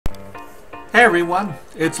Hey everyone,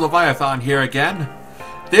 it's Leviathan here again.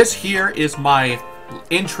 This here is my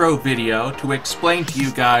intro video to explain to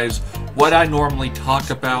you guys what I normally talk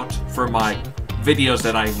about for my videos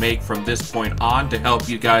that I make from this point on to help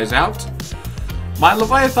you guys out. My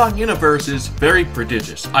Leviathan universe is very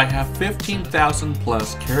prodigious. I have 15,000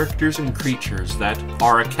 plus characters and creatures that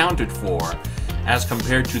are accounted for as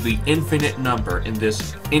compared to the infinite number in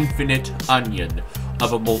this infinite onion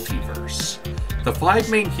of a multiverse. The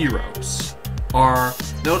 5 main heroes are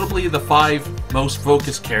notably the 5 most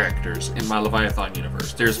focused characters in my Leviathan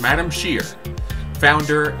universe. There's Madame Shear,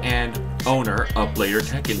 founder and owner of Blader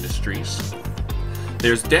Tech Industries.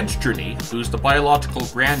 There's Denstrony, who's the biological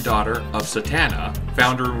granddaughter of Satana,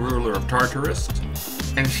 founder and ruler of Tartarus.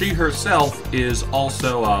 And she herself is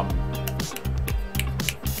also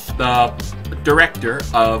the director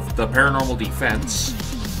of the Paranormal Defense.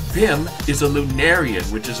 Vim is a Lunarian,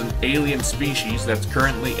 which is an alien species that's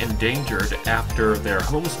currently endangered after their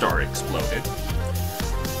homestar exploded.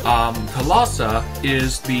 Kalasa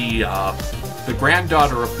is the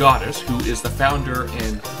granddaughter of Goddess, who is the founder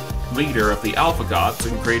and leader of the Alpha Gods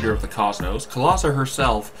and creator of the Cosmos. Kalasa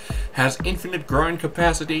herself has infinite growing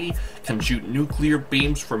capacity, can shoot nuclear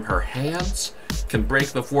beams from her hands, can break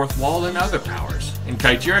the fourth wall, and other powers. And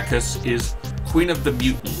Kaijiricus is Queen of the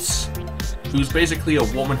Mutants, who's basically a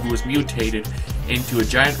woman who was mutated into a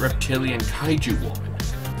giant reptilian kaiju woman,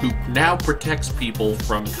 who now protects people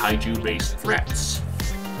from kaiju-based threats.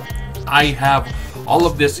 I have all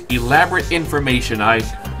of this elaborate information I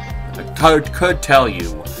could tell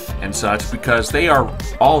you and such, because they are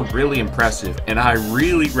all really impressive, and I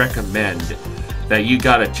really recommend that you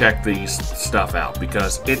gotta check these stuff out,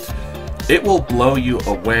 because it will blow you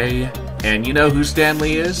away. And you know who Stan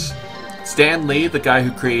Lee is? Stan Lee, the guy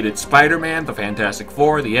who created Spider-Man, the Fantastic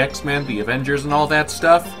Four, the X-Men, the Avengers, and all that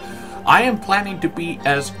stuff. I am planning to be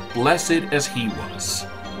as blessed as he was.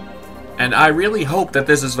 And I really hope that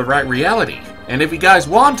this is the right reality. And if you guys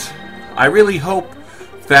want, I really hope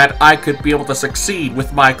that I could be able to succeed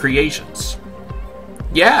with my creations.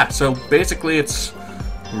 Yeah, so basically it's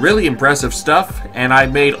really impressive stuff, and I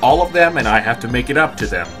made all of them, and I have to make it up to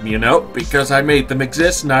them, you know, because I made them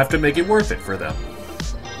exist, and I have to make it worth it for them.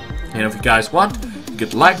 And if you guys want, you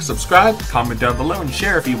could like, subscribe, comment down below, and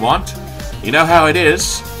share if you want. You know how it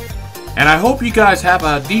is. And I hope you guys have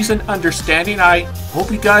a decent understanding. I hope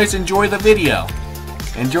you guys enjoy the video.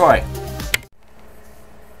 Enjoy.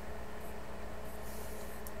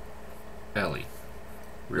 Ellie.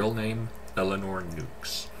 Real name, Eleanor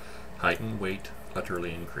Nukes. Height and weight,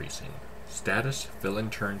 utterly increasing. Status, villain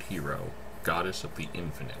turned hero, goddess of the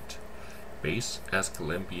infinite. Base,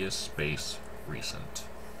 Asclepius space, recent.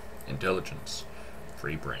 Intelligence,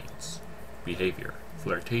 3 brains. Behavior,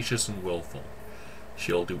 flirtatious and willful.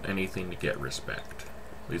 She'll do anything to get respect.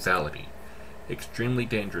 Lethality, extremely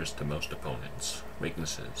dangerous to most opponents.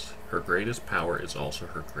 Weaknesses, her greatest power is also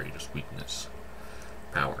her greatest weakness.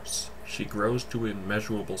 Powers, she grows to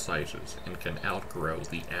immeasurable sizes and can outgrow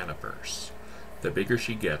the Aniverse. The bigger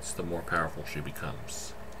she gets, the more powerful she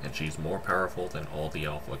becomes, and she's more powerful than all the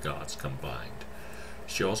Alpha Gods combined.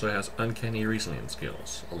 She also has uncanny reasoning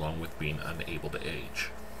skills, along with being unable to age.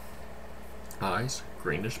 Eyes,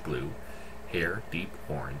 greenish blue, hair deep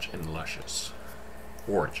orange and luscious.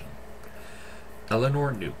 Origin.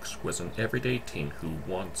 Eleanor Nukes was an everyday teen who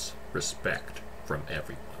wants respect from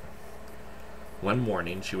everyone. One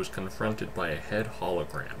morning she was confronted by a head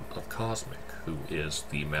hologram of Kozmik, who is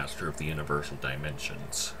the master of the universal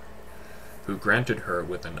dimensions, who granted her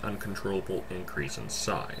with an uncontrollable increase in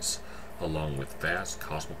size, along with vast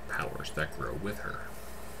cosmic powers that grow with her.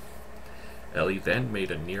 Ellie then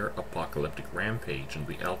made a near-apocalyptic rampage in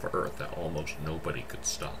the Alpha Earth that almost nobody could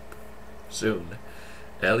stop. Soon,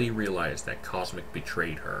 Ellie realized that Kozmik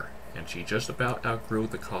betrayed her, and she just about outgrew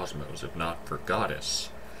the cosmos if not for Goddess,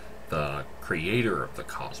 the creator of the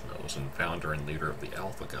cosmos and founder and leader of the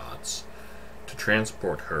Alpha Gods, to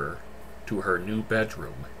transport her to her new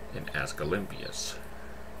bedroom in Asclepius.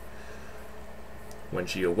 When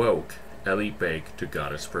she awoke, Ellie begged to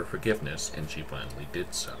Goddess for forgiveness, and she finally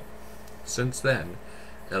did so. Since then,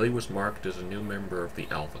 Ellie was marked as a new member of the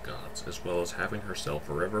Alpha Gods, as well as having herself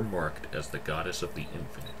forever marked as the Goddess of the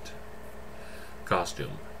Infinite.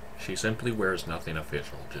 Costume. She simply wears nothing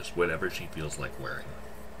official, just whatever she feels like wearing.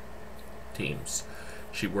 Teams.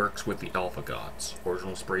 She works with the Alpha Gods.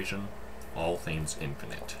 Original inspiration, all things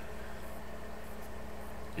infinite.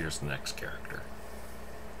 Here's the next character.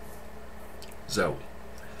 Zoey.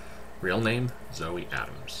 Real name, Zoey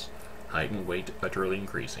Adams. Height and weight utterly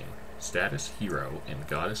increasing. Status, hero and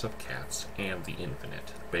goddess of cats and the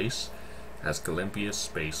infinite. Base, Asclepius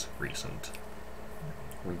space recent.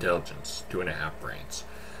 Intelligence, 2.5 brains.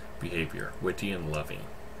 Behavior, witty and loving.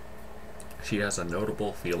 She has a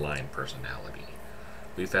notable feline personality.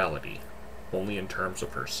 Lethality, only in terms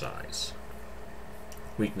of her size.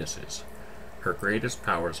 Weaknesses. Her greatest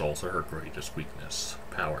power is also her greatest weakness.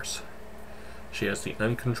 Powers. She has the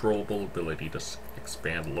uncontrollable ability to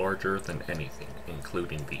expand larger than anything,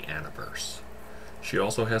 including the Aniverse. She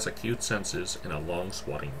also has acute senses and a long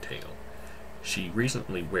swatting tail. She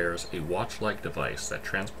recently wears a watch-like device that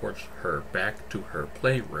transports her back to her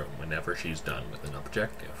playroom whenever she's done with an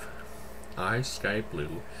objective. Eyes sky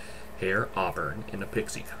blue, hair auburn in a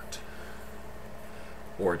pixie cut.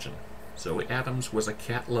 Origin. Zoey Adams was a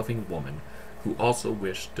cat-loving woman who also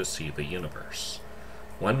wished to see the universe.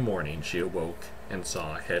 One morning she awoke and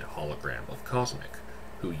saw a head hologram of Kozmik,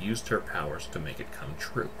 who used her powers to make it come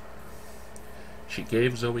true. She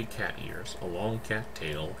gave Zoey cat ears, a long cat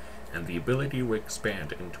tail, and the ability to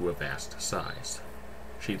expand into a vast size.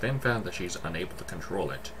 She then found that she's unable to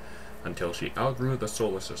control it, until she outgrew the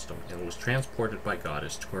solar system and was transported by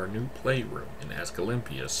Goddess to her new playroom in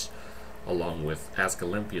Asclepius, along with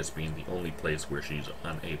Asclepius being the only place where she's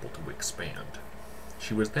unable to expand.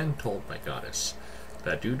 She was then told by Goddess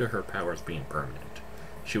that due to her powers being permanent,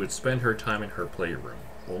 she would spend her time in her playroom,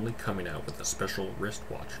 only coming out with a special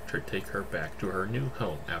wristwatch to take her back to her new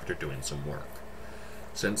home after doing some work.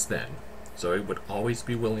 Since then, Zoey would always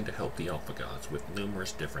be willing to help the Alpha Gods with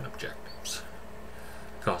numerous different objectives.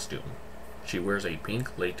 Costume. She wears a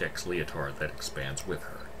pink latex leotard that expands with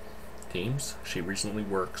her. Teams. She recently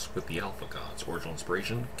works with the Alpha Gods, original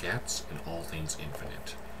inspiration, cats, and all things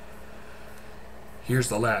infinite. Here's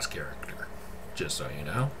the last character, just so you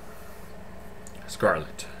know.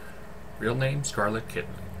 Skarlett. Real name, Skarlett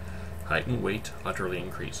Kidman. Height and weight, utterly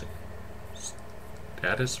increasing.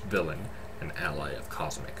 Status, villain, and ally of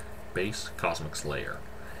Kozmik. Base, Cosmic Slayer.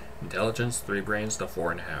 Intelligence, 3 brains to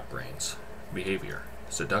 4.5 brains. Behavior,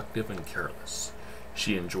 seductive and careless.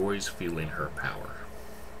 She enjoys feeling her power.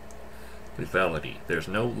 Lethality, there's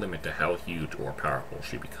no limit to how huge or powerful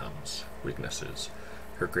she becomes. Weaknesses,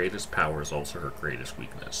 her greatest power is also her greatest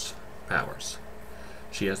weakness. Powers.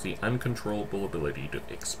 She has the uncontrollable ability to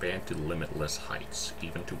expand to limitless heights,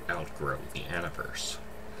 even to outgrow the Aniverse.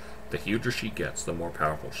 The huger she gets, the more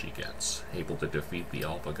powerful she gets, able to defeat the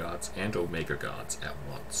Alpha Gods and Omega Gods at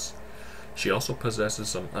once. She also possesses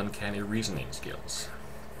some uncanny reasoning skills.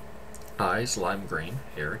 Eyes lime green,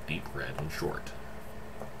 hair deep red and short.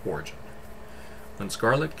 Origin. When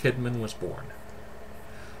Skarlett Kidman was born,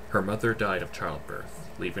 her mother died of childbirth,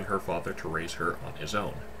 leaving her father to raise her on his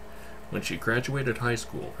own. When she graduated high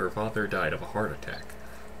school, her father died of a heart attack,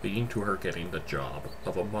 leading to her getting the job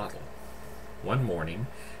of a model. One morning,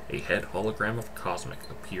 a head hologram of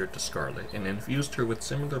Kozmik appeared to Skarlett and infused her with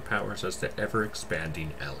similar powers as the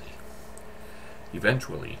ever-expanding Ellie.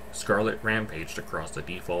 Eventually, Skarlett rampaged across the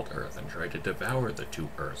default Earth and tried to devour the 2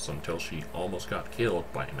 Earths until she almost got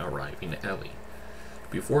killed by an arriving Ellie.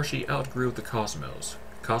 Before she outgrew the cosmos,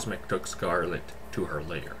 Kozmik took Skarlett to her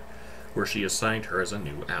lair, where she assigned her as a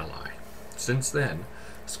new ally. Since then,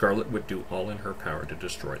 Skarlett would do all in her power to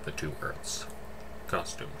destroy the 2 Earths.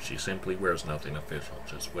 Costume. She simply wears nothing official,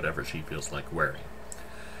 just whatever she feels like wearing.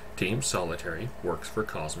 Team Solitary works for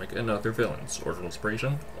Kozmik and other villains. Original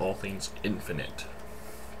inspiration, all things infinite.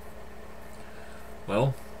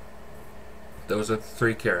 Well, those are the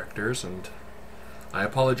 3 characters, and I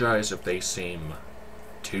apologize if they seem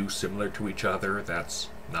too similar to each other. That's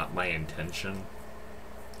not my intention.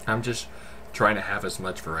 I'm just trying to have as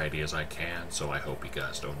much variety as I can, so I hope you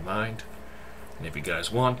guys don't mind. And if you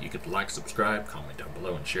guys want, you could like, subscribe, comment down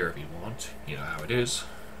below, and share if you want. You know how it is.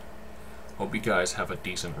 Hope you guys have a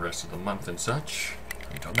decent rest of the month and such.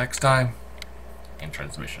 Until next time, in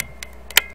transmission.